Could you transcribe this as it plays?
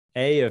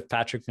of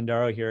Patrick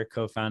Findaro here,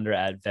 co-founder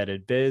at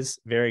Vetted Biz.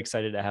 Very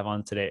excited to have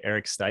on today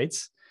Eric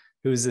Stites,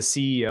 who is the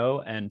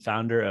CEO and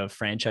founder of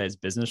Franchise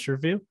Business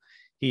Review.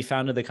 He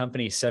founded the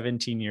company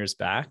 17 years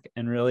back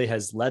and really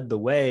has led the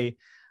way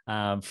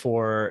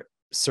for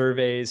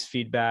surveys,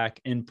 feedback,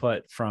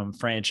 input from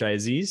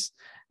franchisees,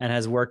 and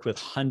has worked with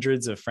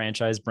hundreds of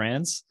franchise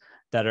brands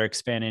that are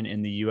expanding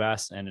in the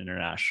US and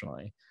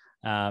internationally.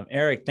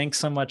 Eric, thanks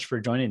so much for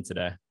joining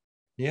today.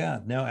 Yeah,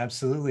 no,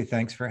 absolutely.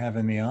 Thanks for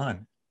having me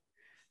on.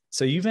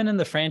 So you've been in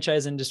the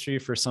franchise industry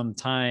for some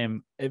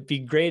time. It'd be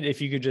great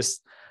if you could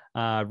just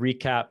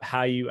recap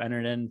how you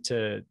entered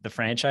into the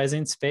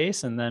franchising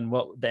space and then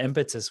what the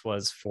impetus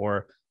was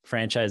for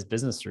Franchise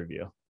Business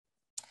Review.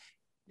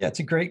 Yeah, it's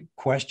a great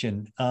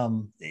question.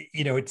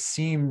 It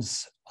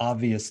seems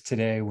obvious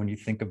today when you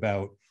think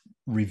about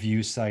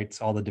review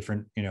sites, all the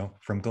different,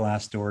 from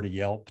Glassdoor to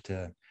Yelp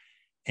to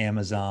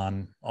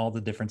Amazon, all the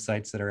different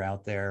sites that are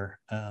out there.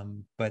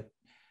 But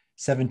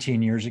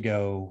 17 years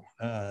ago,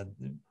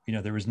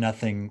 there was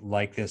nothing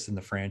like this in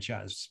the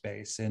franchise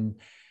space. And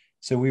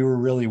so we were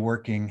really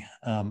working,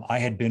 I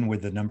had been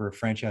with a number of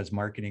franchise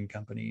marketing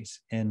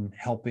companies and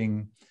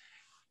helping,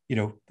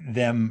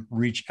 them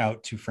reach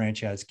out to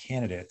franchise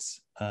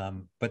candidates.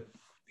 But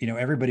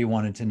everybody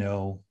wanted to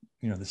know,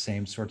 the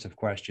same sorts of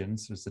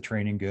questions. Is the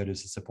training good?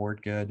 Is the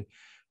support good?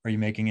 Are you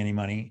making any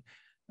money?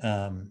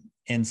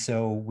 And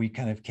so we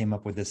kind of came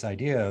up with this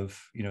idea of,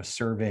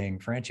 surveying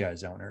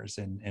franchise owners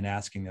and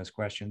asking those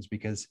questions,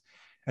 because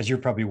as you're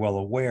probably well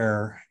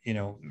aware,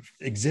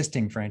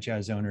 existing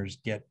franchise owners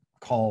get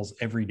calls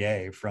every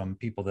day from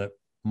people that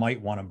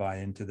might want to buy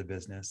into the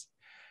business.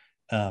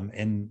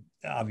 And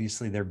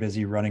obviously they're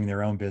busy running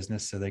their own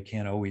business, so they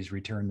can't always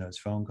return those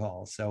phone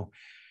calls. So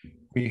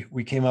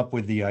we came up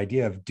with the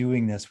idea of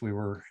doing this. We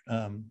were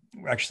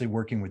actually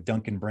working with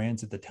Dunkin'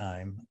 Brands at the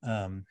time,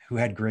 who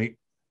had great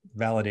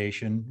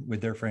validation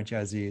with their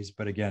franchisees,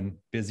 but again,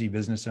 busy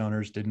business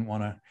owners didn't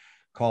want to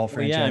call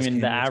franchise. Yeah, I mean,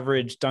 the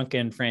average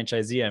Dunkin'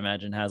 franchisee, I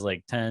imagine, has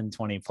like 10,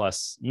 20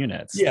 plus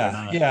units.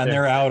 Yeah, and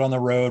they're out on the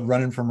road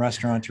running from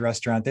restaurant to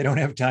restaurant. They don't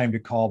have time to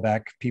call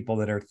back people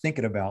that are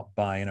thinking about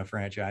buying a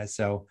franchise.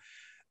 So,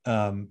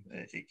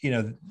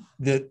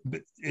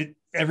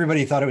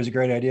 everybody thought it was a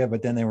great idea,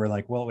 but then they were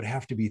like, well, it would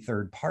have to be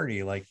third party,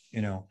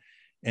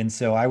 and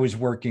so I was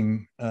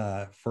working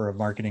for a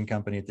marketing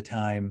company at the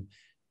time,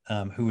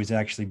 who was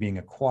actually being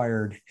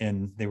acquired,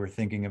 and they were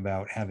thinking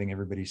about having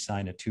everybody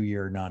sign a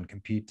 2-year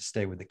non-compete to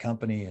stay with the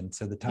company. And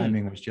so the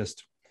timing was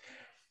just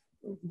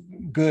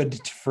good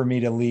for me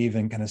to leave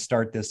and kind of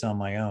start this on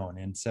my own.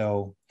 And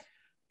so,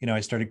 I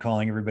started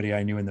calling everybody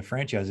I knew in the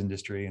franchise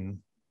industry and,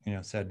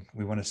 said,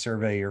 we want to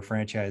survey your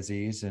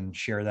franchisees and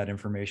share that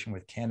information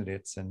with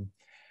candidates. And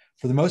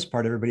for the most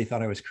part, everybody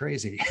thought I was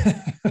crazy.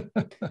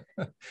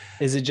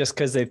 Is it just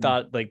because they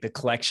thought like the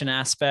collection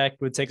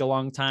aspect would take a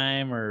long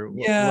time, or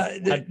yeah,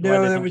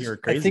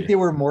 I think they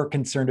were more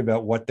concerned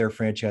about what their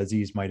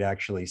franchisees might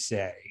actually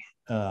say.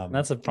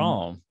 That's a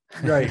problem.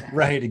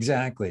 Right,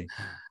 exactly.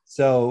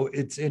 So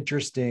it's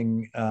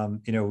interesting.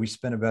 We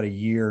spent about a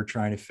year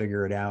trying to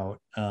figure it out.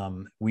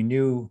 We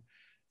knew,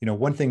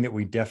 one thing that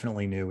we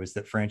definitely knew is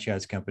that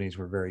franchise companies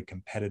were very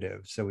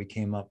competitive. So we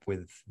came up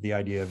with the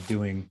idea of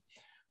doing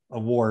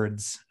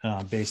awards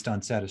based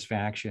on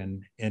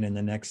satisfaction. And in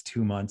the next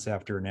 2 months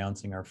after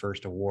announcing our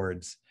first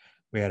awards,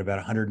 we had about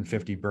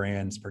 150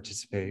 brands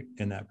participate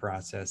in that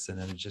process. And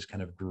then it just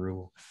kind of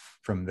grew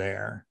from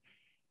there.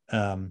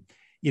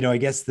 I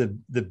guess the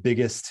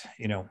biggest,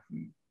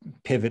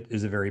 pivot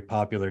is a very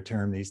popular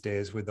term these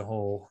days with the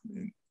whole,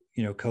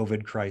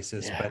 COVID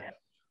crisis. Yeah. But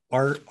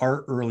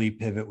our early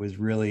pivot was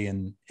really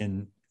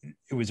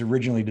it was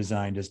originally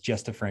designed as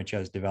just a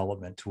franchise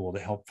development tool to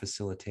help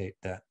facilitate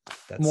that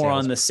more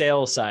on the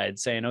sales side,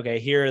 saying, okay,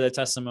 here are the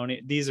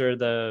testimony. These are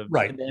the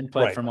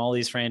input from all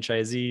these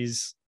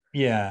franchisees.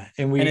 Yeah.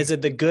 And is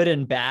it the good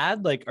and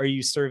bad? Like, are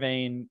you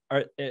surveying,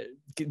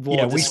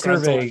 we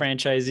survey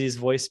franchisees'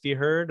 voice be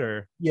heard,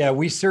 or? Yeah,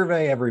 we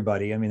survey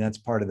everybody. I mean, that's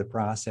part of the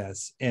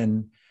process.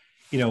 And,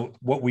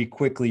 what we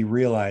quickly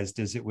realized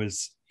is it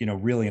was,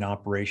 really an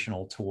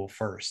operational tool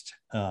first.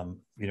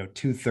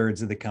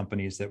 2/3 of the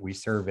companies that we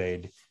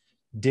surveyed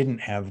didn't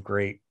have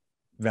great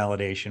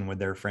validation with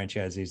their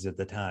franchisees at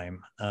the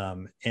time.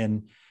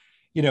 And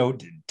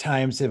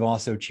times have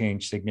also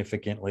changed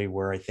significantly,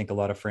 where I think a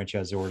lot of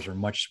franchisors are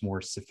much more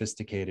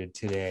sophisticated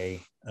today,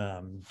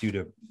 due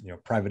to,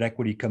 private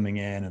equity coming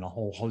in and a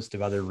whole host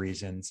of other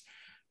reasons.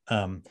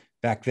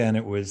 Back then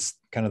it was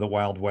kind of the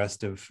Wild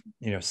West of,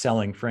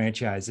 selling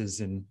franchises,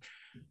 and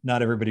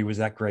not everybody was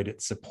that great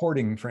at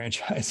supporting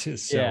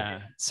franchises. So,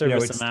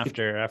 service them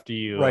after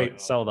you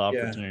sell the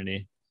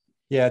opportunity.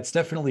 Yeah, it's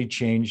definitely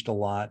changed a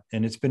lot,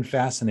 and it's been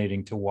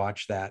fascinating to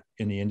watch that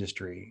in the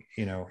industry.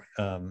 I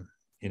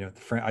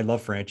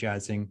love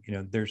franchising.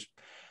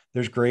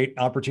 There's great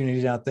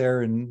opportunities out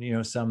there,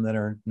 and some that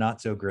are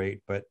not so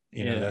great, but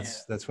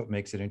that's what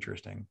makes it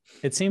interesting.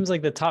 It seems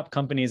like the top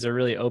companies are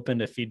really open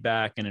to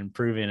feedback and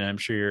improving, and I'm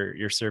sure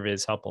your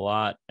surveys help a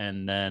lot.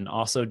 And then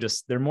also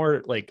just they're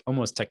more like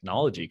almost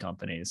technology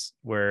companies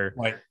where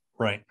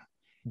Right.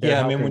 They're Yeah.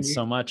 I mean, helping when you,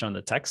 so much on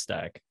the tech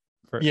stack.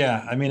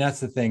 yeah, I mean, that's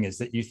the thing is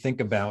that you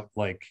think about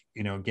like,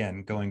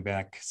 again, going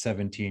back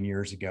 17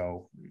 years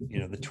ago,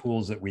 the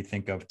tools that we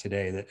think of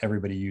today that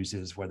everybody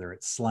uses, whether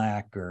it's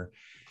Slack or,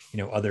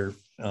 other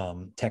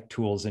tech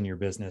tools in your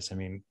business. I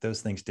mean,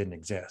 those things didn't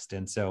exist.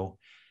 And so,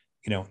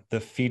 the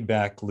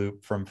feedback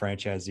loop from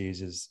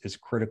franchisees is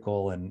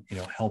critical, and,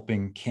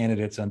 helping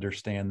candidates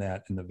understand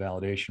that in the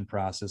validation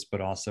process, but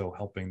also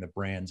helping the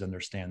brands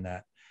understand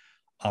that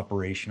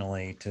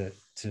operationally to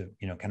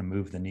kind of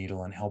move the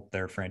needle and help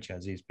their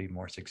franchisees be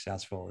more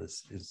successful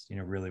is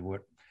really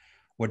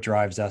what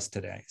drives us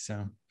today.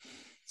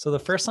 So the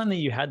first time that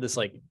you had this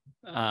like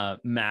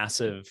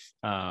massive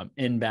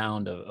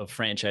inbound of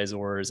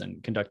franchisors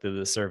and conducted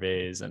the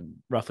surveys, and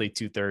roughly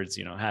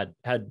 2/3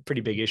 had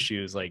pretty big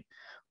issues, like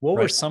what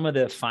were Right. some of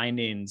the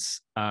findings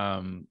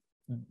on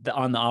the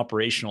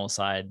operational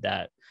side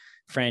that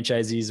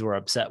franchisees were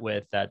upset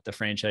with that the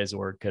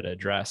franchisor could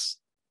address?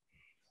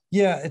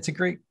 Yeah, it's a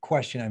great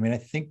question. I mean, I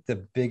think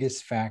the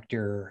biggest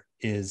factor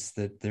is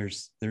that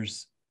there's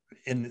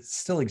and it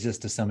still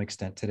exists to some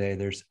extent today,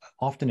 there's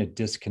often a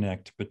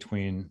disconnect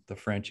between the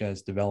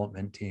franchise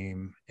development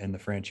team and the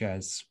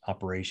franchise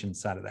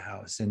operations side of the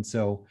house. And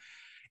so,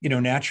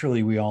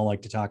 naturally we all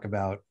like to talk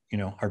about,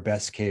 our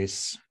best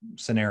case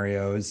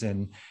scenarios,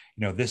 and,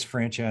 this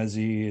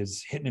franchisee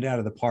is hitting it out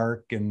of the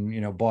park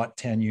and, bought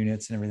 10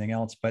 units and everything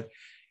else. But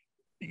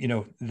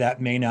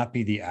that may not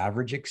be the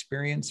average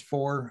experience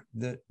for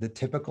the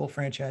typical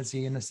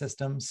franchisee in the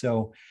system.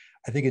 So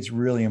I think it's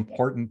really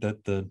important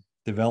that the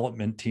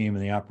development team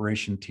and the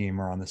operation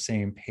team are on the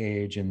same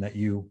page, and that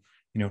you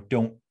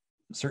don't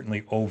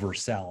certainly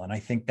oversell. And I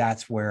think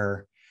that's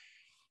where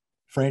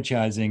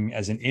franchising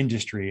as an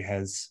industry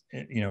has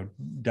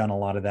done a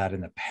lot of that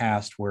in the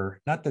past, where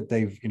not that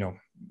they've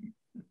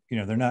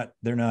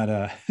they're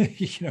not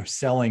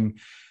selling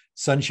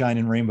sunshine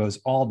and rainbows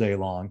all day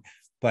long,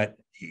 but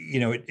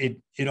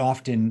it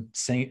often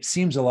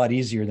seems a lot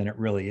easier than it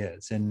really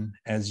is. And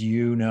as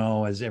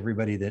as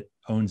everybody that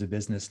owns a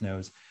business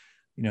knows,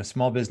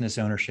 small business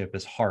ownership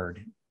is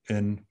hard.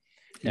 And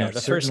Yeah,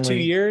 the first 2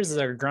 certainly, years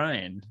are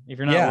grind if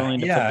you're not yeah, willing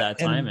to put yeah. that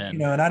time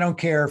And, in. and I don't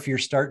care if you're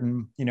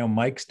starting,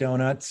 Mike's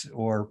Donuts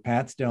or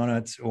Pat's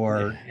Donuts,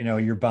 or,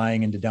 you're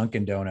buying into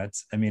Dunkin'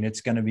 Donuts. I mean,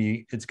 it's going to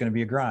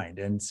be a grind.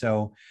 And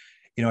so,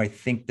 I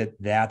think that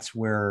that's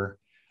where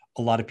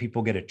a lot of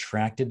people get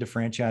attracted to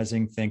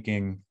franchising,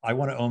 thinking, I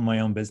want to own my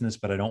own business,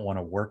 but I don't want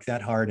to work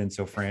that hard. And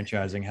so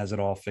franchising has it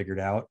all figured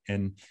out.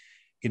 And,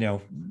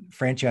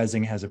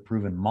 franchising has a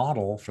proven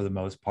model for the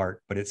most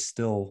part, but it's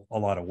still a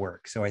lot of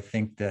work. So I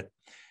think that,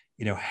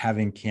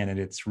 having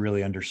candidates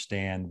really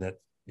understand that,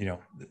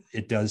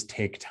 it does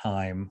take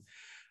time.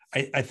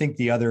 I think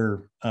the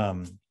other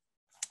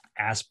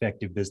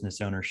aspect of business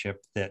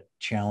ownership that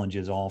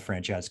challenges all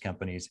franchise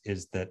companies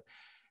is that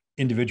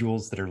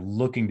individuals that are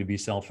looking to be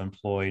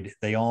self-employed,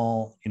 they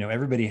all,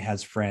 everybody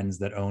has friends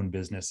that own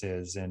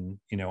businesses and,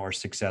 are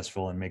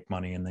successful and make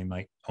money, and they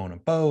might own a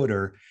boat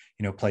or,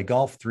 play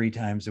golf 3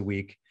 times a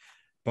week.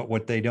 But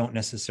what they don't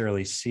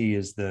necessarily see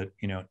is the,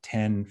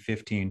 10,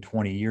 15,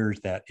 20 years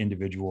that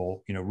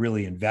individual,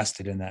 really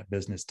invested in that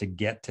business to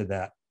get to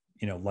that,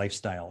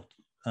 lifestyle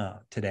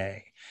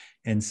today.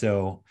 And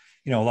so,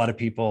 a lot of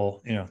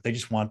people, they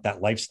just want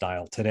that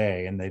lifestyle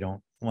today, and they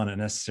don't want to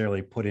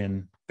necessarily put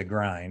in the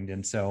grind.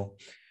 And so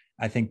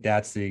I think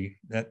that's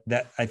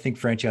that I think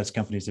franchise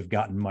companies have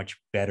gotten much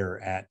better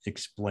at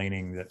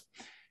explaining that,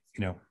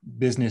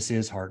 business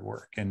is hard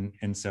work.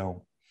 And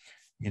so,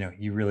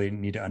 you really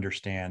need to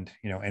understand,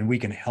 and we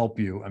can help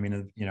you. I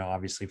mean,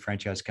 obviously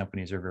franchise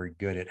companies are very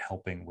good at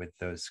helping with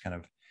those kind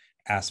of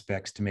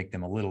aspects to make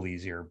them a little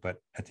easier. But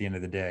at the end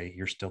of the day,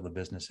 you're still the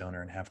business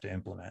owner and have to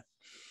implement.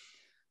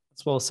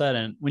 That's well said.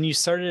 And when you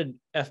started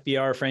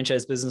FBR,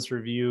 Franchise Business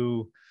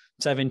Review,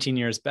 17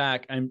 years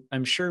back,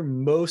 I'm sure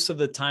most of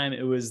the time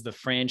it was the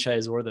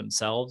franchisor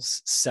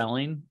themselves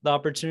selling the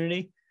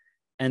opportunity.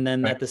 And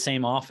then Right. at the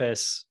same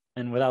office,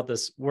 and without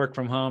this work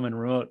from home and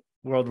remote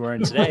world we're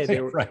in today,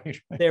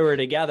 Right. they were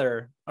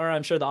together. Or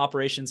I'm sure the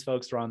operations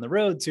folks were on the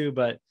road too,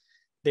 but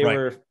they Right.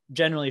 were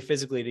generally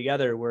physically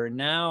together. Where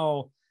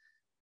now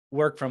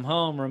work from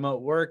home,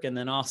 remote work, and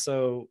then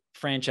also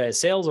franchise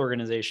sales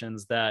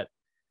organizations that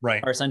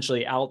Right. are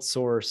essentially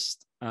outsourced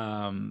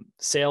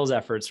sales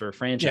efforts for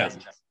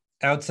franchises. Yeah.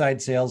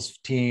 Outside sales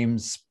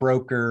teams,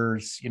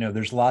 brokers,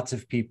 there's lots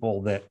of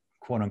people that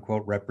quote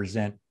unquote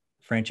represent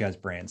franchise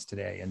brands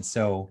today. And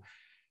so,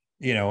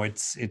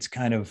 it's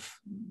kind of,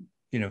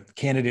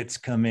 candidates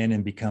come in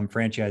and become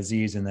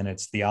franchisees, and then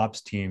it's the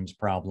ops team's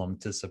problem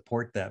to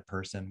support that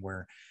person.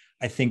 Where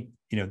I think,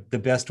 the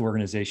best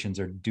organizations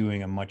are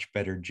doing a much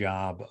better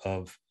job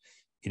of,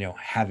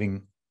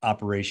 having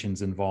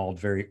operations involved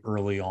very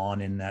early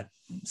on in that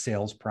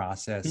sales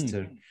process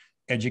to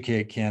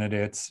educate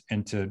candidates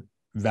and to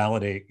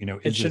validate,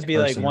 it should be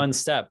like one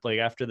step, like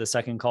after the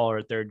second call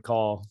or third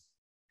call.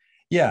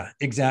 Yeah,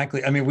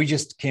 exactly. I mean, we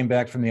just came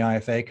back from the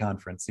IFA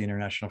conference, the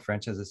International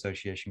Franchise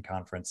Association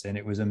conference, and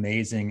it was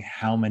amazing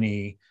how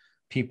many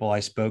people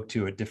I spoke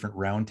to at different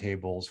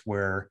roundtables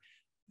where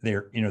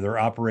their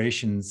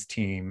operations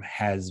team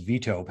has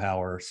veto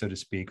power, so to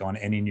speak, on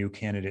any new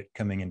candidate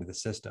coming into the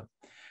system,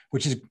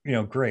 which is,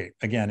 great.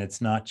 Again, it's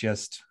not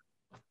just,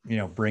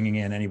 bringing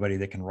in anybody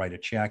that can write a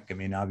check. I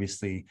mean,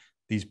 obviously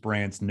these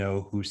brands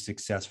know who's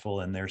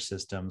successful in their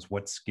systems,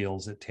 what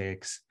skills it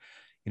takes,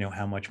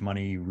 how much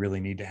money you really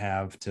need to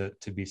have to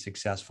be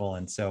successful.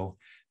 And so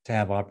to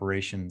have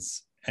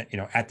operations,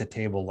 at the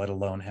table, let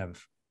alone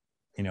have,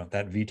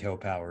 that veto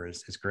power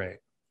is great.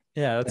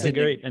 Yeah, that's a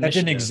great initiative. That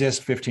didn't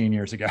exist 15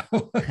 years ago.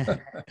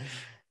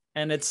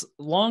 And it's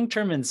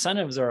long-term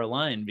incentives are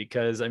aligned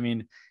because, I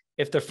mean,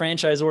 if the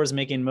franchisor is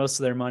making most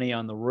of their money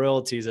on the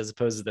royalties as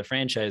opposed to the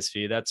franchise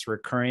fee, that's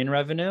recurring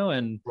revenue.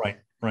 And right.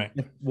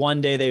 if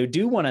one day they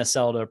do want to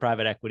sell to a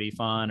private equity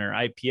fund or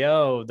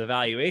IPO, the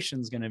valuation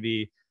is going to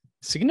be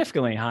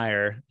significantly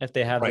higher if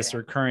they have this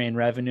recurring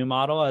revenue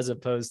model, as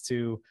opposed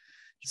to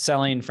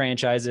selling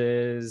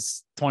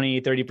franchises,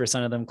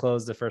 20-30% of them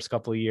close the first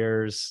couple of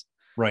years.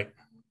 Right.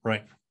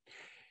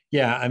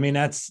 Yeah. I mean,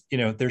 that's,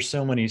 there's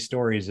so many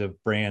stories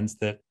of brands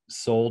that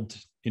sold,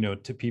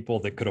 to people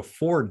that could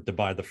afford to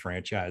buy the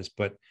franchise,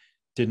 but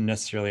didn't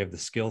necessarily have the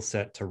skill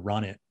set to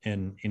run it.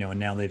 And, and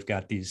now they've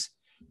got these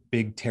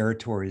big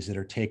territories that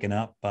are taken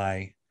up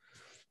by,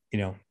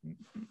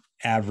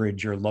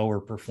 average or lower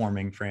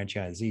performing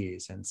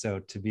franchisees. And so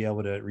to be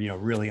able to,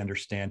 really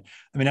understand,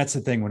 I mean, that's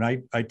the thing when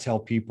I tell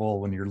people,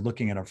 when you're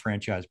looking at a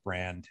franchise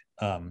brand,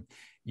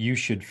 you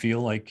should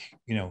feel like,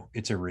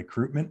 it's a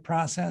recruitment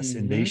process,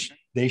 and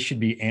they should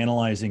be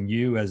analyzing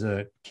you as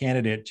a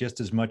candidate just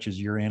as much as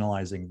you're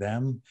analyzing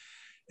them.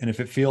 And if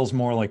it feels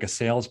more like a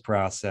sales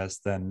process,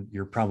 then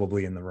you're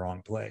probably in the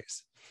wrong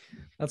place.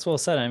 That's well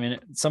said. I mean,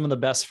 some of the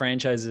best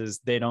franchises,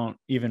 they don't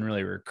even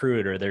really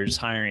recruit, or they're just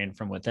hiring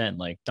from within,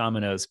 like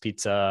Domino's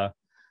Pizza,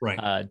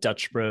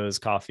 Dutch Bros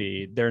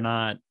Coffee. They're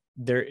not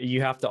there.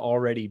 You have to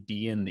already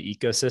be in the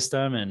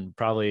ecosystem, and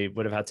probably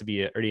would have had to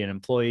be already an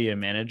employee, a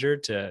manager,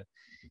 to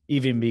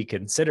even be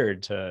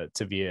considered to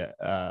be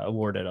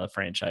awarded a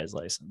franchise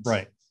license.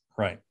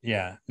 Right.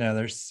 Yeah. Now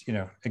there's,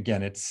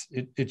 again,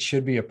 it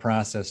should be a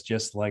process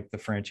just like the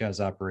franchise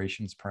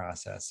operations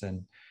process.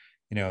 And,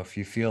 if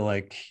you feel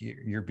like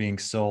you're being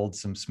sold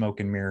some smoke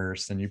and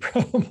mirrors, then you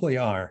probably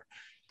are.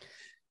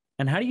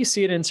 And how do you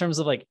see it in terms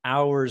of like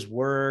hours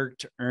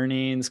worked,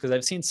 earnings? Because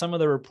I've seen some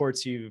of the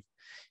reports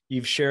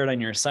you've shared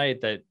on your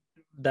site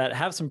that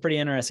have some pretty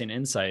interesting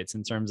insights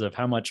in terms of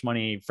how much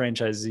money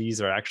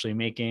franchisees are actually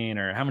making,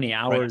 or how many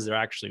hours they're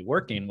actually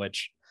working,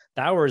 which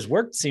the hours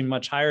worked seem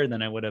much higher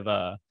than I would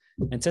have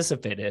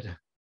anticipated.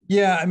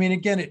 Yeah. I mean,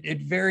 again,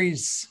 it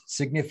varies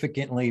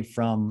significantly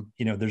from,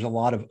 there's a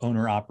lot of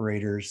owner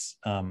operators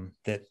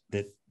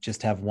that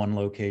just have one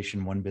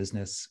location, one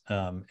business.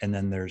 And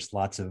then there's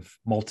lots of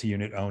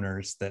multi-unit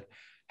owners that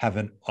have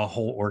a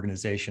whole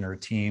organization or a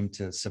team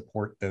to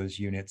support those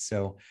units.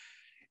 So,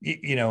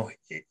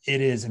 it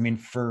is, I mean,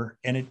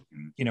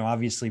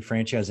 obviously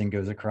franchising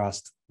goes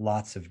across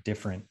lots of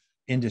different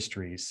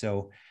industries.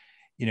 So,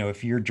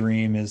 if your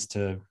dream is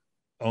to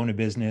own a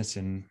business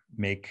and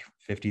make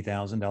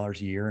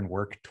 $50,000 a year and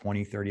work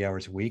 20-30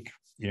 hours a week,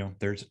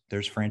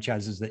 there's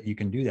franchises that you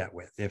can do that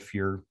with. If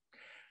you're,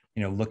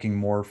 looking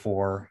more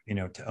for,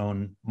 to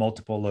own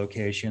multiple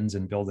locations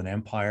and build an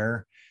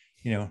empire,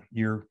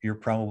 you're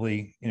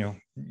probably,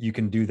 you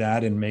can do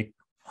that and make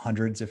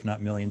hundreds, if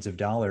not millions of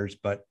dollars,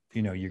 but,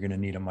 you're going to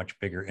need a much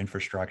bigger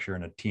infrastructure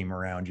and a team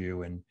around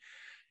you. And,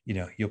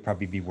 you'll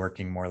probably be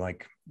working more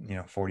like,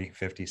 40,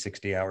 50,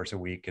 60 hours a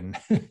week and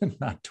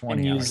not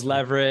 20 and hours. Use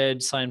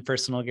leverage, sign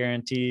personal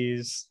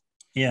guarantees.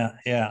 Yeah.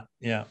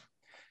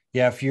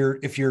 If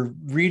you're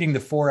reading the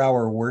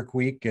 4-hour work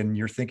week and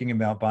you're thinking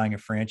about buying a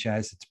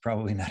franchise, it's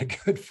probably not a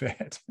good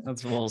fit.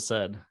 That's well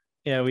said.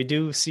 Yeah, we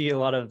do see a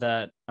lot of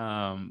that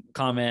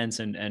comments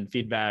and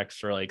feedbacks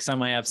for like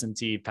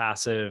semi-absentee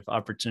passive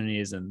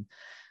opportunities. And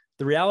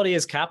the reality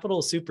is capital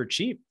is super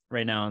cheap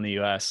right now in the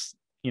US.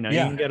 You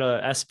can get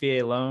a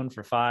SBA loan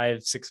for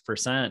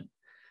 5-6%.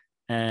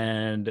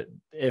 And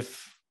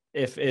if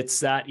it's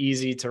that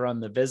easy to run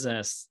the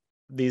business,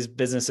 these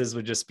businesses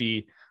would just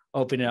be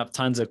opening up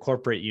tons of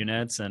corporate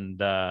units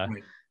and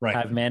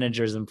have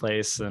managers in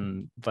place.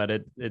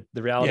 But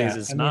the reality is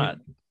it's not.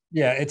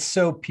 Yeah, it's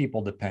so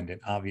people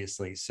dependent,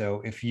 obviously.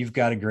 So if you've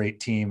got a great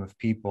team of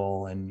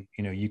people and,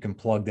 you can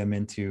plug them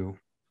into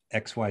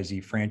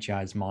XYZ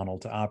franchise model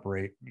to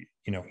operate,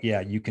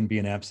 you can be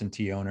an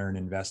absentee owner and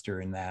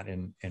investor in that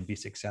and be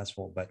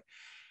successful. But,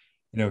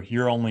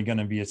 you're only going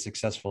to be as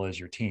successful as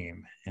your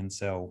team. And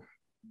so,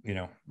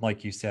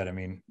 like you said, I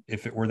mean,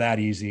 if it were that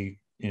easy,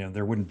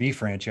 there wouldn't be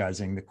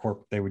franchising.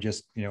 They would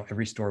just,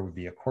 every store would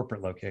be a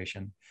corporate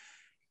location.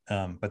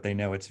 But they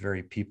know it's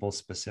very people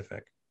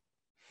specific.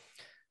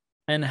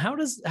 And how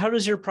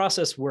does your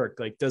process work?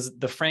 Like, does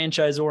the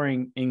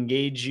franchisor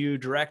engage you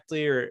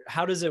directly, or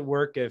how does it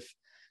work if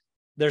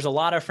there's a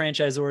lot of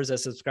franchisors that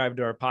subscribe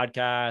to our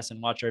podcast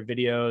and watch our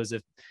videos?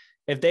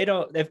 If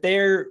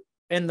they're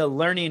in the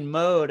learning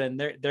mode and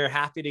they're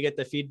happy to get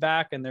the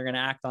feedback and they're going to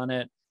act on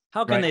it,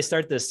 How can Right. they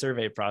start this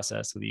survey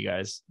process with you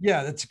guys?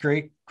 Yeah, that's a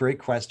great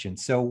question.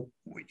 So,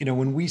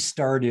 when we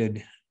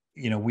started,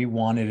 we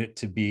wanted it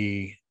to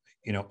be,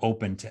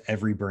 open to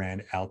every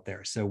brand out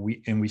there. So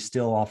we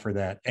still offer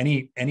that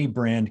any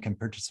brand can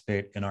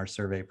participate in our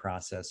survey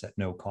process at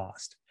no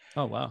cost,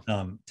 Oh, wow.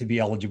 to be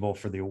eligible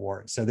for the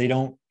award. So they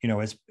don't,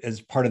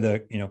 as part of the,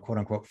 quote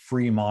unquote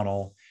free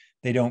model,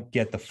 they don't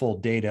get the full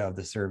data of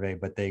the survey,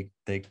 but they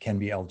can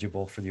be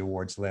eligible for the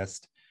awards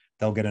list.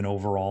 They'll get an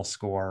overall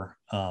score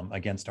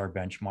against our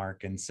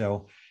benchmark. And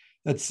so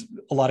that's,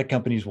 a lot of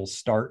companies will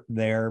start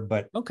there,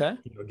 but Okay.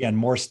 again,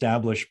 more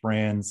established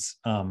brands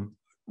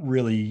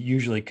really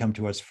usually come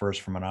to us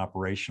first from an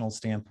operational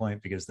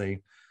standpoint, because they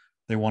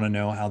want to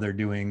know how they're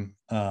doing.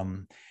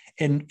 And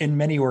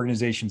many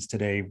organizations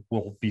today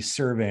will be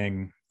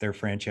surveying their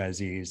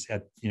franchisees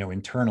at,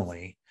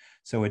 internally.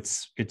 So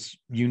it's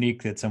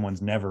unique that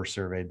someone's never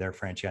surveyed their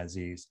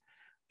franchisees,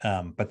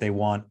 but they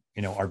want,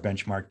 our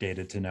benchmark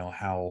data to know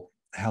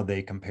how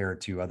they compare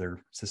to other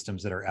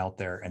systems that are out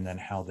there, and then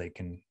how they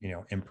can,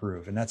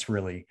 improve. And that's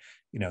really,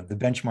 the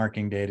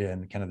benchmarking data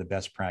and kind of the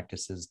best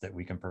practices that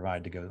we can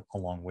provide to go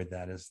along with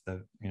that is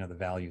the, the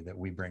value that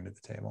we bring to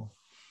the table.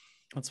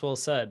 That's well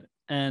said.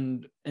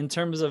 And in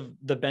terms of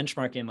the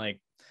benchmarking, like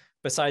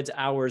besides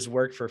hours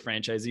worked for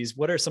franchisees,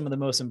 what are some of the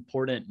most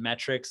important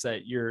metrics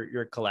that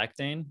you're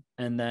collecting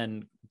and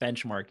then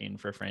benchmarking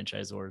for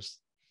franchisors?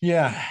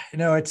 Yeah,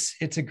 no,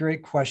 it's a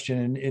great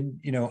question.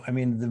 And I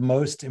mean, the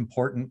most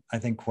important, I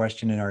think,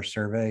 question in our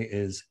survey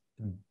is,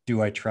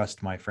 do I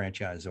trust my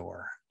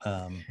franchisor?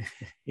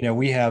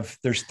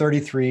 There's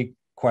 33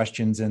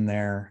 questions in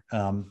there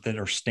that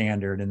are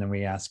standard. And then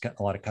we ask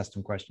a lot of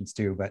custom questions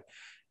too, but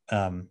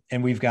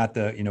and we've got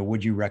the,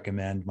 would you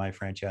recommend my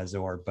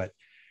franchisor? But,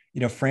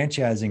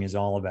 franchising is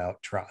all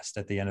about trust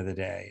at the end of the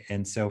day.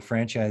 And so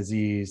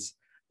franchisees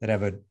that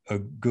have a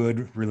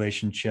good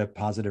relationship,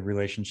 positive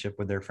relationship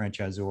with their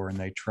franchisor, and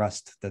they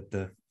trust that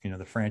the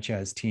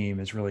franchise team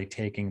is really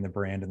taking the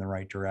brand in the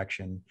right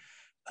direction.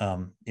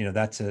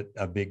 That's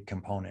a big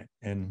component.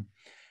 And,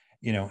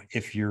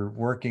 if you're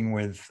working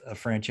with a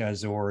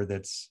franchisor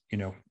that's,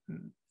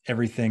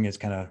 everything is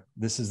kind of,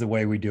 this is the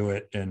way we do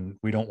it, and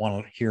we don't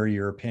want to hear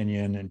your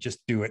opinion, and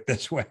just do it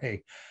this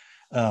way.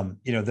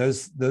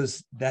 Those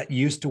that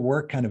used to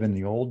work kind of in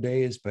the old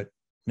days, but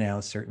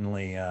now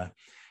certainly,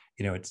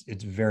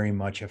 it's very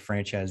much a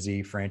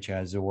franchisee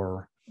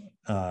franchisor,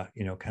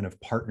 kind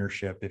of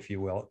partnership, if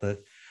you will.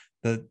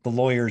 The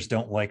lawyers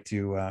don't like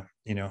to,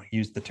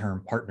 use the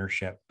term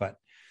partnership, but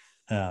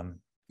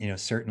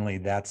certainly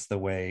that's the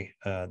way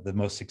the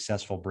most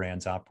successful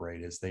brands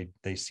operate, is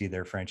they see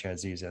their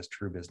franchisees as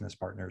true business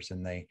partners,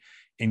 and they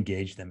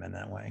engage them in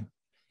that way.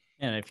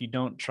 And if you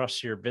don't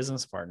trust your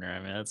business partner,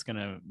 I mean, that's going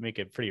to make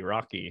it pretty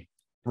rocky.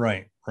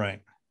 Right. Yeah.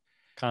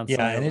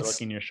 Constantly And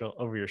looking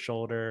over your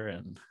shoulder.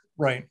 And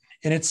right.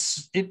 And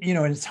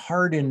it's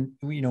hard. And,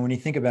 when you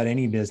think about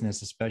any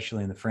business,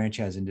 especially in the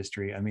franchise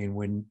industry, I mean,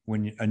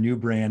 when a new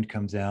brand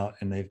comes out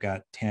and they've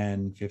got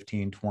 10,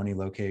 15, 20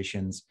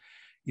 locations,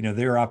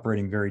 they're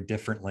operating very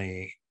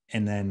differently.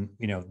 And then,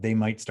 they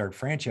might start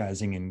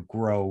franchising and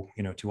grow,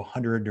 to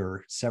 100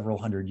 or several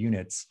hundred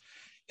units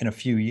in a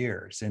few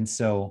years. And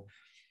so,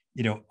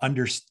 who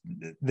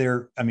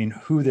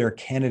their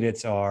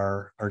candidates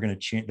are going to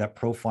change. That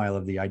profile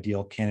of the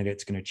ideal candidate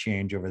is going to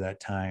change over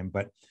that time,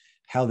 but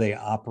how they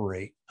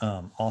operate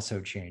also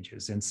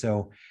changes. And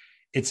so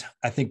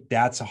I think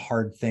that's a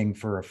hard thing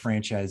for a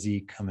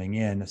franchisee coming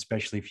in,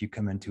 especially if you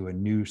come into a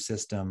new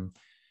system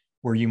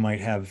where you might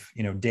have,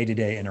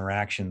 day-to-day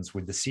interactions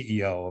with the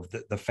CEO of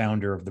the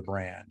founder of the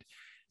brand.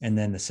 And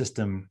then the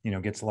system,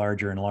 gets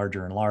larger and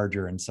larger and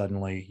larger, and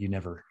suddenly you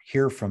never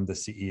hear from the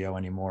CEO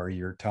anymore.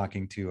 You're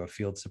talking to a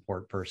field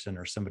support person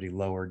or somebody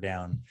lower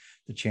down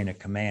the chain of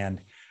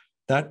command.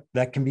 That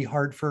can be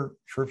hard for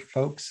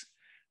folks.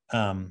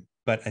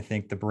 But I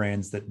think the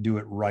brands that do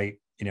it right,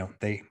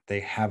 they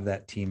have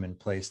that team in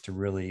place to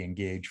really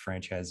engage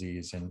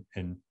franchisees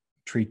and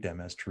treat them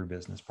as true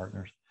business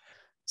partners.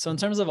 so in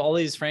terms of all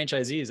these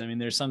franchisees, I mean,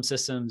 there's some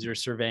systems you're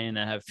surveying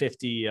that have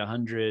 50,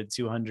 100,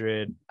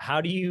 200. How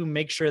do you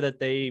make sure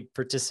that they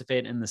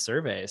participate in the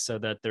survey so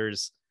that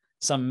there's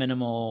some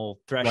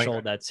minimal threshold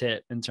Right. that's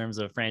hit in terms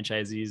of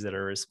franchisees that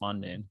are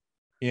responding?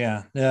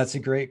 Yeah, that's a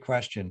great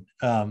question.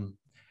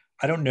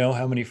 I don't know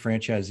how many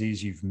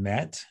franchisees you've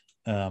met,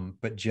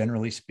 but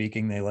generally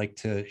speaking, they like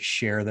to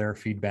share their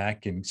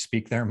feedback and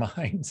speak their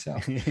mind. So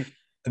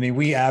I mean,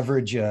 we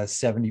average a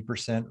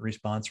 70%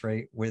 response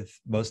rate with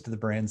most of the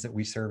brands that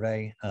we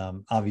survey.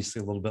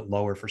 Obviously, a little bit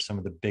lower for some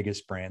of the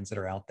biggest brands that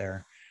are out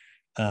there.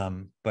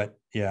 But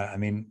yeah, I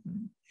mean,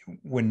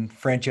 when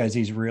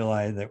franchisees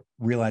realize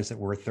that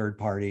we're a third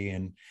party,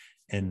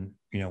 and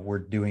we're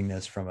doing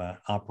this from an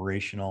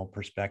operational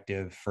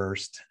perspective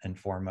first and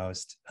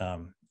foremost,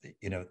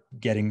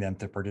 getting them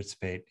to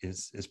participate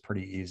is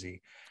pretty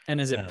easy.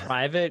 And is it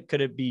private?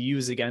 Could it be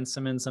used against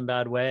them in some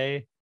bad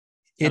way?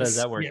 How does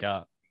that work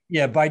out?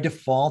 Yeah, by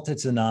default,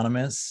 it's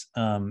anonymous.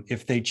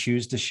 If they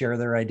choose to share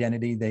their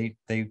identity,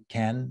 they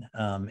can.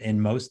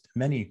 In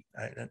many,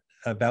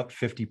 about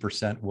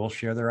 50% will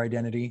share their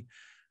identity.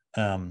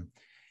 And,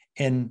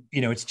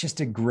 it's just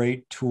a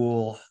great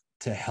tool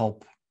to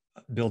help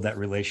build that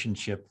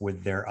relationship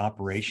with their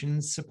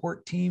operations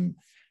support team.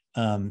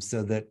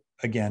 So that,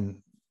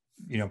 again,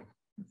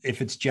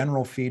 if it's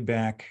general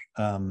feedback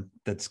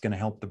that's going to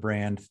help the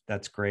brand,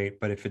 that's great.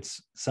 But if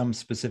it's some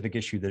specific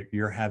issue that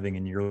you're having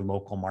in your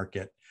local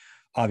market,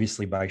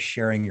 obviously by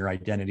sharing your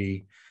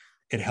identity,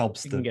 it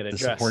helps the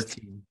support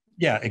team.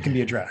 Yeah, it can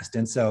be addressed.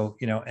 And so,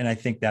 and I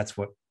think that's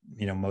what,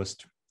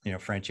 most,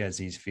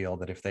 franchisees feel,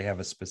 that if they have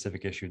a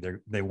specific issue,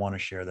 they want to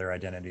share their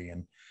identity.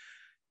 And,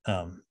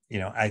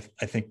 I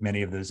think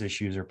many of those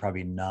issues are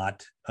probably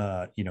not,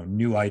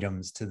 new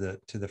items to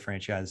the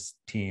franchise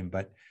team,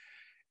 but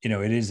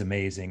it is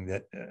amazing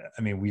that,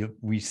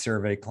 we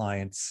survey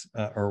clients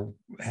or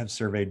have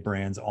surveyed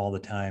brands all the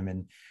time,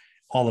 and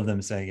all of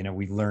them say,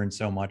 we learned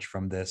so much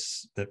from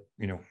this that,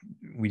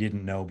 we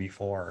didn't know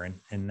before.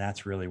 And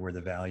that's really where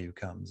the value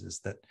comes, is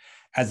that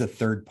as a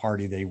third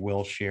party, they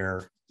will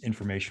share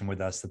information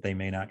with us that they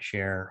may not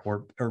share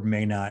or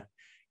may not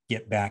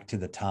get back to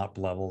the top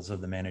levels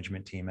of the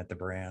management team at the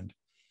brand.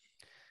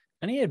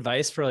 Any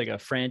advice for like a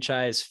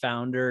franchise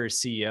founder or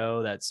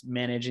CEO that's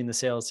managing the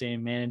sales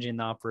team, managing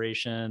the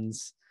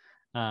operations?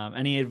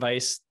 Any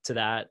advice to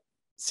that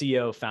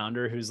CEO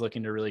founder who's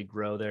looking to really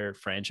grow their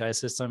franchise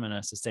system in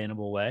a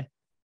sustainable way?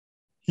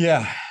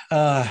 Yeah,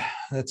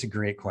 that's a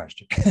great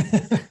question.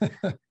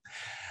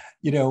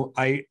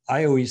 I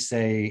always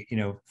say,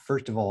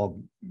 first of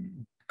all,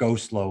 go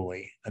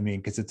slowly.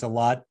 Because it's a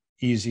lot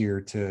easier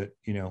to,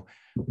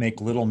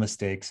 make little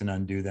mistakes and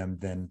undo them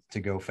than to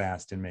go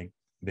fast and make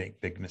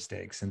big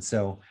mistakes. And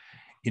so,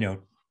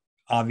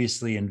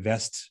 obviously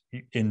invest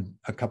in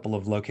a couple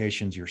of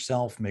locations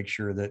yourself, make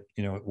sure that,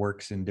 it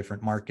works in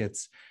different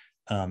markets.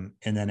 And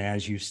then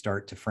as you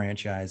start to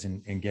franchise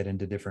and get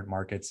into different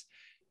markets,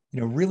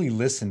 really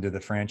listen to the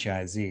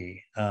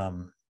franchisee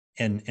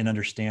and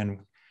understand,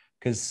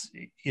 because,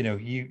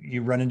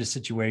 you run into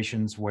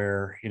situations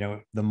where,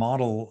 the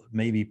model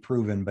may be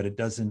proven, but it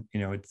doesn't,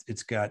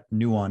 it's got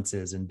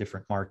nuances in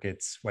different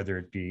markets, whether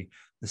it be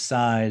the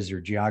size or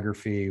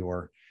geography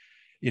or,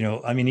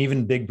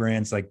 even big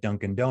brands like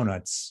Dunkin'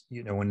 Donuts,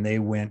 when they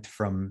went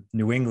from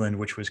New England,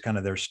 which was kind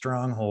of their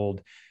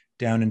stronghold,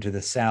 down into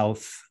the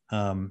South,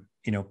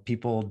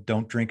 people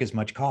don't drink as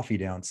much coffee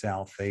down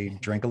South. They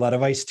drink a lot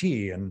of iced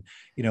tea, and,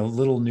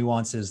 little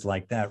nuances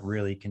like that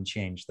really can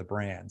change the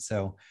brand.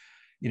 So,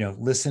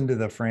 listen to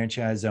the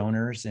franchise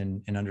owners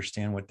and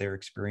understand what their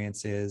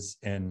experience is,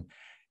 and,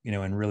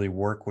 and really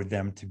work with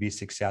them to be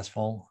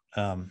successful.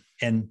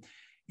 And,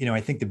 I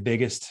think the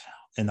biggest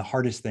and the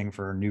hardest thing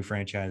for a new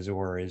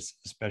franchisor is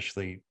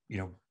especially,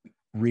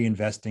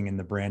 reinvesting in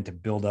the brand to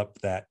build up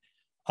that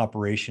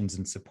operations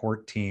and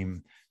support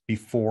team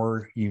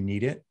before you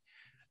need it.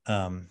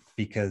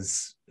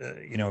 Because,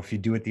 if you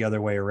do it the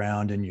other way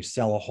around and you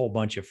sell a whole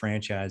bunch of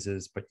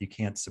franchises, but you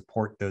can't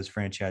support those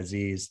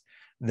franchisees,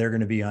 they're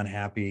going to be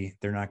unhappy.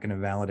 They're not going to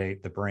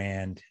validate the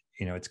brand.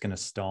 It's going to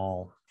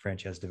stall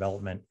franchise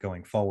development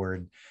going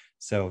forward.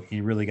 So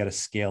you really got to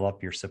scale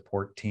up your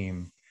support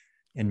team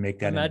and make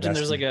that Imagine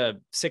investment. There's like a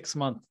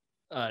 6-month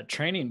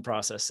training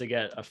process to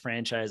get a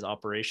franchise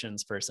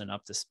operations person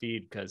up to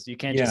speed, because you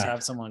can't just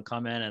have someone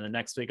come in and the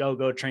next week,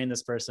 go train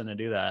this person to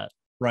do that.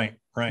 Right.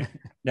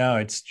 No,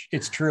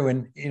 it's true.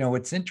 And,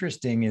 what's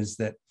interesting is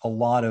that a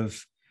lot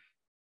of,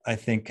 I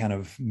think, kind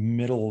of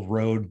middle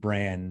road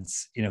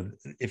brands,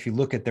 if you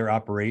look at their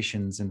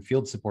operations and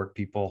field support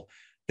people,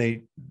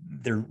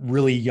 they're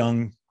really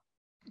young,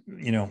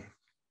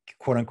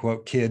 quote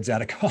unquote kids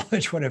out of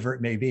college, whatever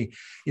it may be,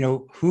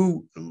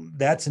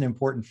 that's an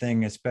important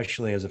thing,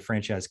 especially as a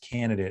franchise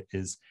candidate,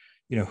 is,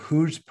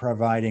 who's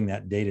providing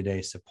that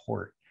day-to-day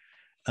support,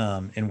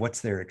 and what's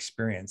their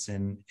experience.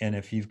 And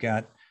if you've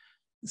got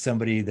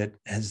somebody that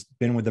has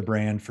been with the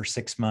brand for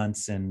 6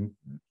 months and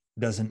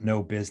doesn't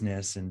know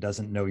business and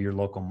doesn't know your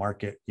local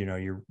market,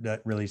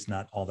 that really is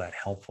not all that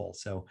helpful.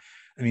 So,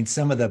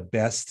 some of the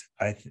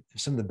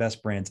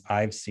best brands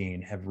I've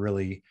seen have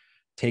really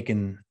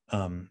taken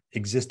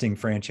existing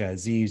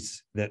franchisees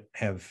that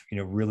have,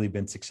 really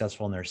been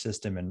successful in their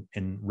system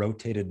and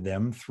rotated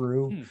them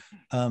through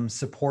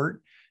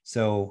support.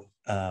 So,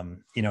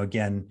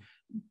 again,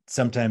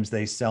 sometimes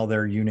they sell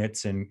their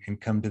units and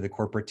come to the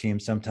corporate team.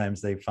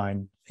 Sometimes they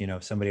find,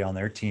 somebody on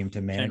their team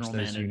to manage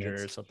General those manager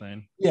units or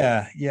something.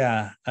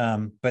 Yeah.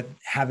 But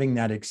having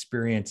that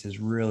experience is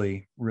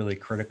really, really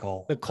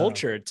critical. The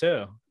culture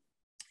too.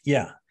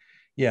 Yeah,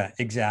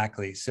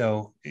 exactly.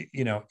 So,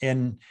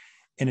 and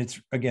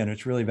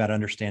it's really about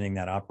understanding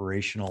that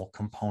operational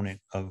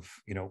component of,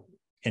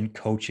 and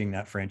coaching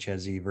that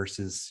franchisee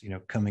versus,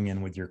 coming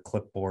in with your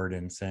clipboard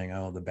and saying,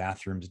 oh, the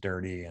bathroom's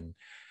dirty. And,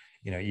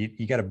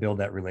 you got to build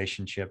that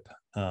relationship,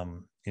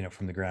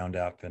 from the ground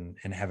up and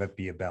have it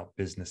be about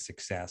business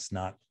success,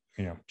 not,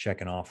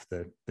 checking off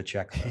the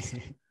checklist.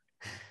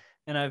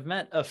 And I've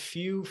met a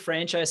few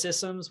franchise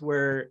systems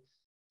where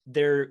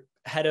their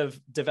head of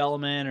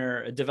development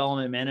or a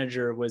development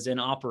manager was in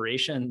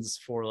operations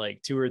for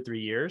like 2 or 3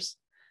 years.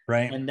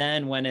 Right. and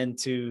then went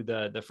into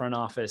the front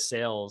office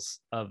sales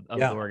of the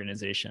Yeah.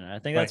 organization. I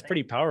think that's Right.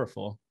 pretty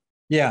powerful.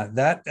 Yeah,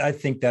 that I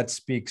think that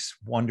speaks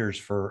wonders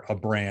for a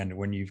brand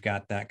when you've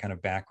got that kind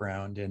of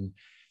background. And,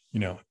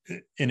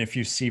 and if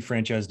you see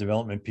franchise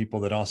development people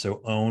that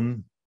also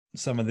own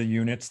some of the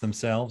units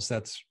themselves,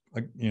 that's,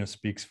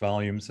 speaks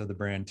volumes of the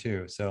brand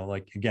too. So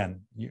like,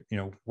 again,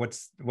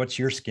 what's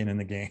your skin in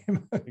the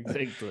game?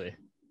 Exactly.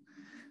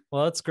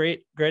 Well, that's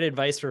great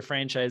advice for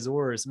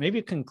franchisors.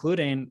 Maybe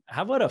concluding,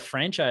 how about a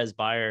franchise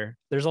buyer?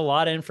 There's a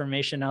lot of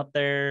information out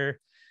there.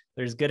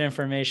 There's good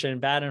information,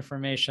 bad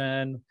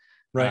information,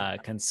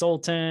 Right.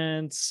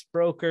 consultants,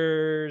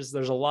 brokers.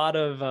 There's a lot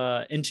of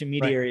Right.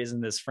 intermediaries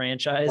in this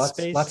franchise Lots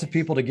space. of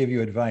people to give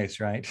you advice,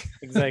 right?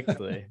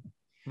 Exactly.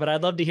 But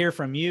I'd love to hear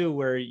from you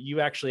where you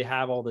actually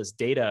have all this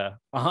data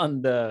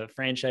on the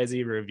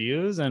franchisee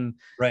reviews and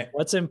Right.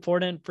 what's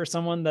important for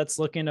someone that's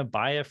looking to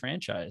buy a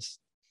franchise.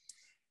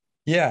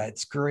 Yeah,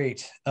 it's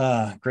great.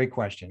 Great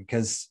question.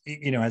 Because,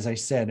 as I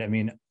said, I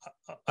mean,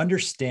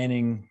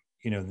 understanding,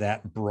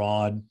 that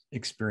broad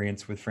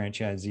experience with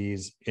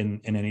franchisees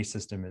in any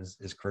system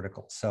is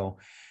critical. So,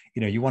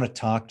 you want to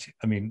talk to,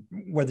 I mean,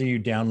 whether you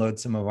download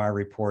some of our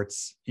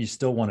reports, you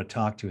still want to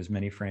talk to as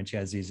many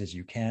franchisees as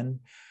you can,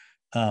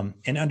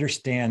 and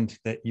understand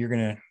that you're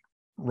going to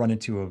run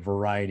into a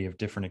variety of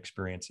different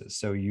experiences.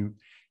 So you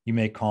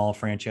may call a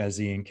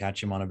franchisee and catch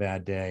them on a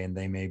bad day, and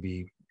they may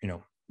be,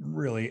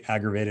 really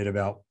aggravated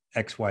about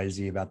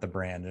XYZ about the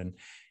brand.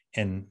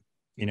 And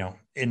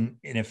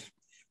if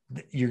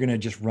you're going to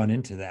just run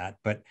into that,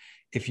 but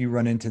if you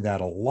run into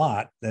that a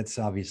lot, that's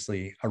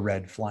obviously a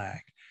red flag.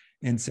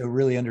 And so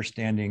really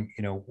understanding,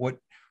 what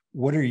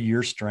are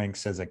your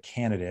strengths as a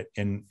candidate,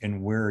 and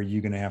where are you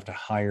going to have to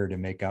hire to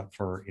make up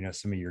for,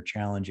 some of your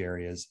challenge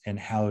areas, and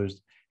how's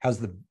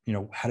the,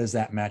 how does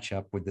that match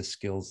up with the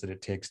skills that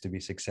it takes to be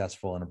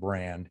successful in a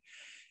brand?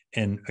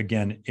 And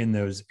again, in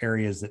those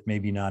areas that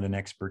maybe not an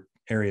expert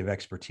area of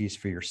expertise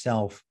for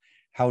yourself,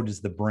 how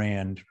does the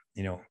brand,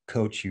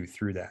 coach you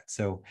through that?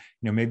 So,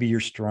 maybe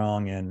you're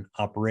strong in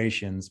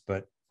operations,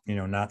 but,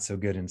 not so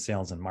good in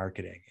sales and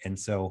marketing. And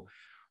so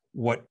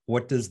what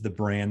does the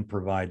brand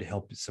provide to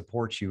help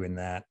support you in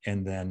that?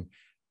 And then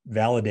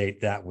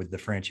validate that with the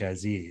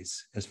franchisees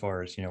as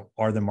far as,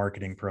 are the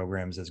marketing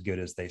programs as good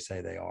as they say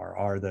they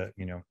are the,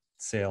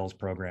 sales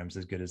programs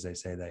as good as they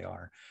say they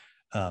are?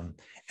 And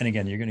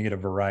again, you're going to get a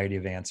variety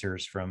of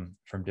answers from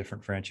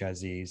different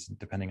franchisees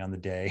depending on the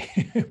day.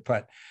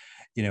 But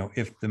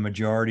if the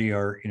majority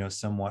are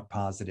somewhat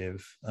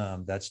positive,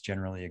 that's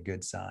generally a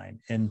good sign.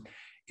 And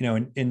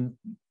and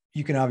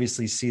you can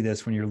obviously see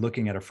this when you're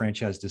looking at a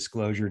franchise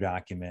disclosure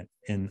document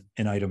in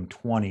item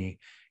 20.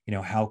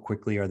 How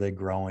quickly are they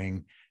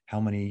growing? How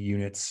many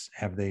units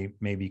have they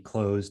maybe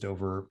closed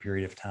over a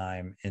period of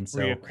time? And so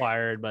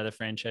Reacquired by the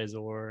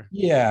franchisor.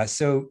 yeah.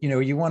 So,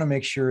 you want to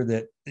make sure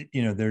that,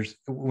 there's,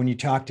 when you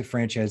talk to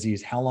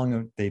franchisees, how long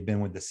have they been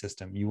with the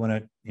system? You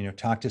want to,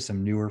 talk to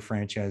some newer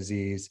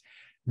franchisees.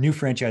 New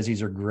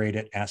franchisees are great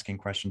at asking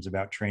questions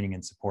about training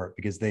and support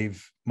because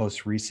they've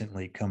most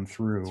recently come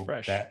through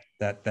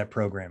that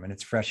program, and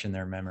it's fresh in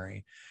their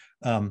memory.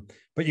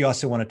 But you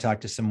also want to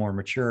talk to some more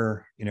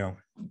mature,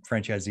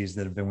 franchisees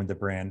that have been with the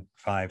brand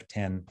 5,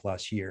 10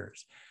 plus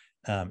years.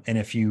 And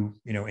if you,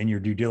 in your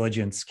due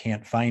diligence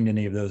can't find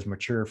any of those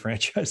mature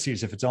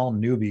franchisees, if it's all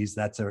newbies,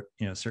 that's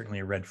certainly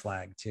a red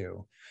flag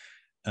too.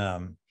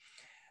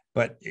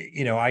 But,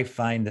 I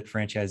find that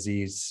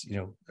franchisees,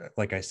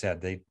 like I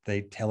said,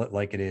 they tell it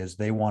like it is.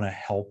 They want to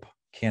help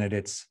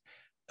candidates,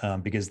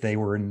 because they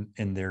were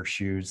in their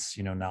shoes,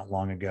 not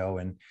long ago,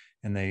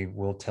 and they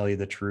will tell you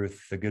the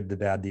truth, the good, the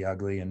bad, the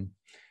ugly. And,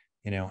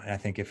 I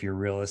think if you're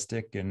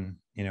realistic and,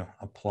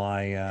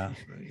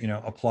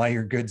 apply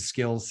your good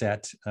skill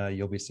set,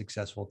 you'll be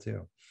successful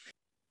too.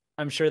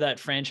 I'm sure that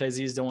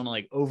franchisees don't want to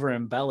like over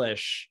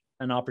embellish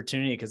an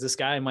opportunity because this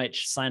guy might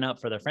sign up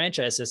for the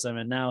franchise system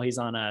and now he's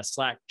on a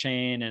Slack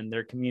chain and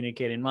they're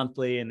communicating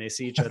monthly and they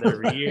see each other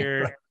every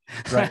year.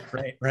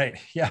 Right.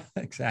 Yeah,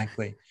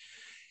 exactly.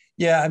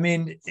 Yeah. I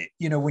mean,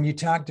 when you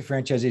talk to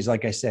franchisees,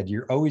 like I said,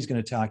 you're always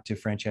going to talk to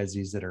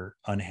franchisees that are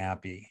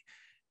unhappy,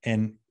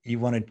 and you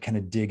want to kind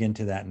of dig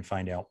into that and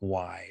find out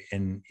why.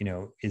 And,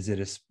 is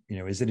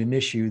it an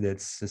issue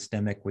that's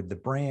systemic with the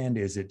brand?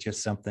 Is it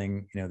just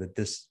something, that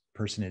this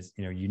person is,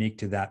 unique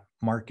to that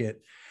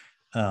market?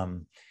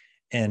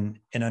 And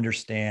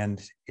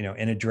understand,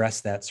 and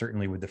address that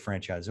certainly with the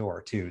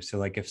franchisor too. So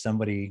like if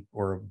somebody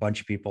or a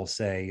bunch of people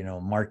say,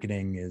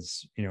 marketing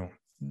is,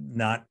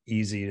 not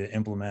easy to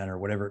implement or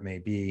whatever it may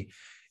be,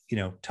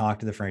 talk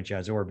to the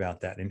franchisor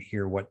about that and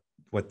hear what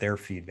their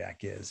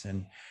feedback is.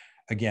 And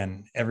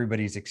again,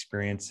 everybody's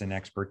experience and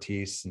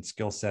expertise and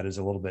skill set is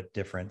a little bit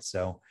different.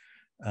 So,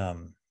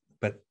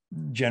 but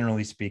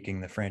generally speaking,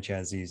 the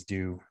franchisees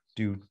do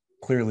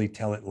clearly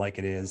tell it like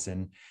it is.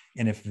 And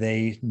if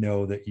they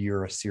know that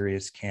you're a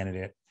serious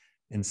candidate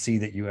and see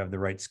that you have the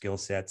right skill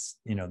sets,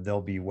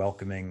 they'll be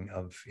welcoming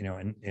of,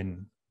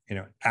 and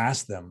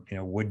ask them,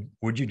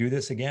 would you do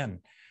this again?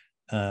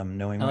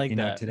 knowing I what like you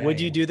know that. Would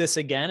today. you do this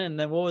again? And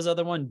then what was the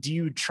other one? Do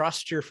you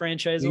trust your Do you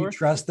franchisor?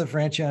 trust the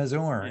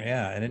franchisor?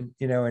 Yeah.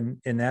 Yeah.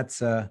 And, and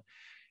that's,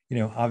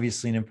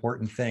 obviously an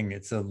important thing.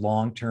 It's a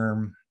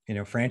long-term, Like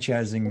a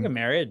franchising.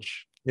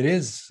 marriage. It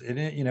is,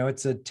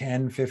 it's a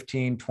 10,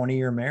 15,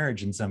 20-year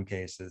marriage in some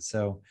cases.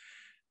 So,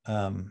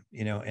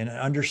 and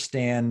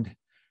understand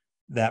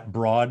that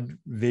broad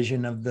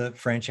vision of the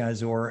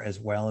franchisor, as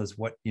well as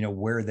what,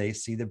 where they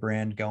see the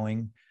brand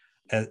going.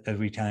 As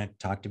we kind of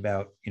talked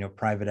about,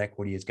 private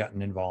equity has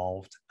gotten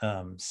involved.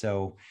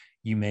 So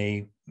you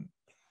may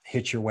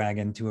hitch your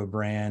wagon to a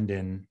brand,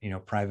 and,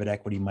 private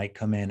equity might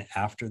come in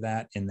after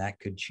that, and that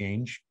could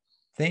change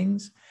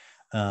things.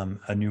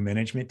 A new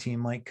management team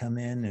might come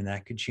in, and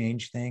that could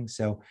change things.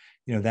 So,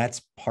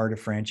 that's part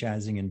of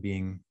franchising, and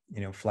being,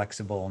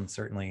 flexible. And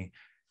certainly,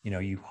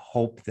 you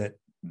hope that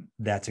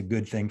that's a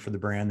good thing for the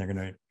brand. They're going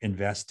to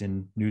invest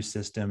in new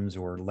systems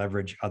or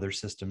leverage other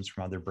systems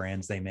from other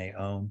brands they may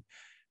own.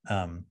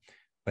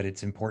 But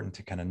it's important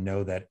to kind of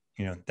know that,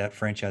 that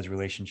franchise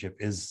relationship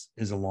is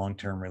a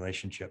long-term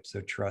relationship. So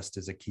trust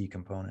is a key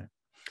component.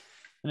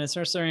 And it's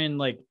necessarily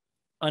like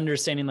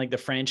understanding like the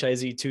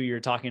franchisee too you're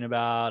talking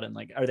about, and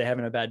like, are they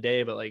having a bad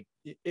day? But like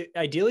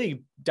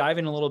ideally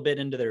diving a little bit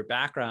into their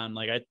background.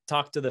 Like I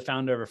talked to the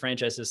founder of a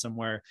franchise system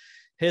where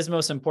his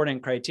most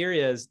important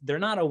criteria is they're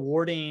not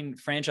awarding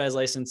franchise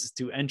licenses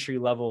to entry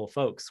level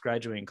folks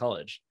graduating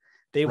college.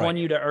 They want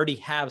you to already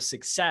have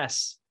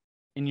success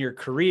in your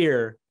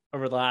career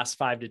over the last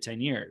 5 to 10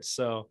 years.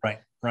 So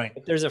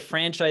if there's a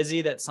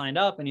franchisee that signed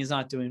up and he's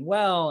not doing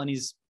well, and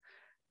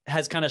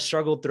has kind of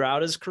struggled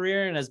throughout his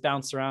career and has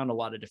bounced around a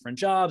lot of different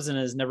jobs and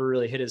has never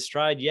really hit his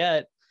stride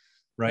yet,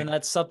 then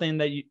that's something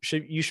that you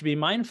should be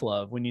mindful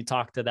of when you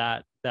talk to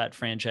that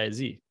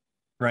franchisee.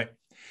 Right.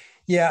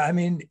 Yeah. I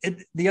mean,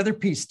 the other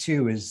piece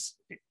too is,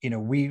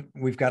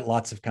 we've got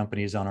lots of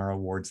companies on our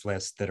awards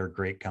list that are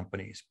great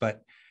companies,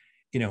 but,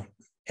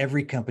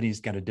 every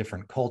company's got a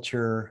different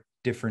culture,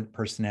 different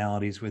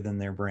personalities within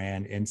their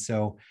brand. And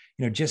so,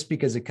 just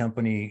because a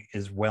company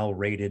is well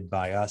rated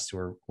by us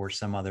or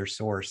some other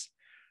source,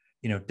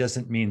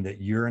 doesn't mean that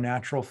you're a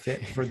natural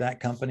fit for that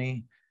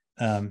company.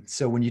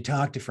 So when you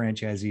talk to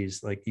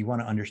franchisees, like, you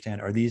want to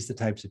understand, are these the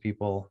types of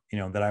people,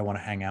 that I want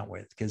to hang out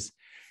with? Because,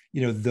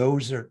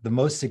 those are the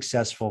most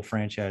successful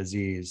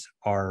franchisees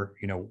are,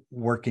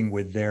 working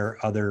with their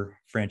other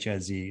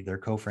franchisee, their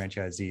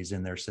co-franchisees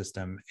in their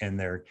system, and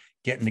they're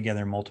getting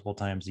together multiple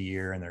times a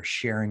year, and they're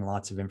sharing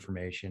lots of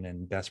information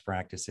and best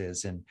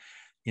practices. And,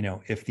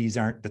 if these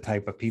aren't the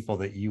type of people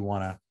that you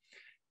want to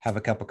have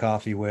a cup of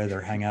coffee with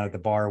or hang out at the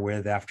bar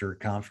with after a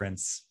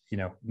conference,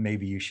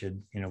 maybe you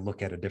should,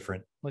 look at a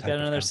different look at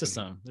another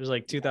system. There's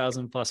like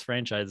 2,000 plus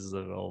franchises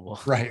available.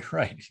 Right.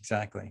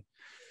 Exactly.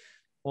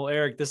 Well,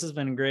 Eric, this has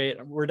been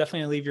great. We're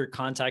definitely gonna leave your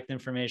contact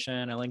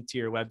information, a link to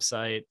your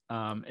website.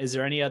 Is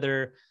there any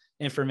other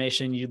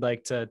information you'd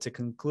like to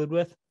conclude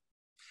with?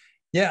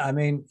 Yeah. I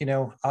mean,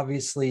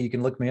 obviously you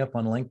can look me up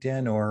on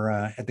LinkedIn or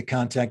at the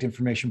contact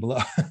information below.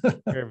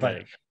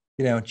 But,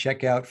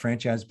 check out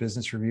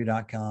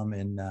franchisebusinessreview.com,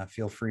 and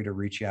feel free to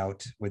reach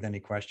out with any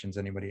questions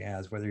anybody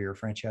has, whether you're a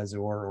franchisor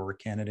or a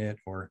candidate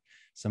or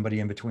somebody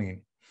in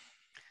between.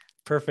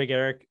 Perfect,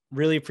 Eric.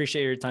 Really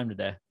appreciate your time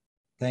today.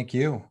 Thank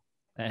you.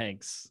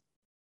 Thanks.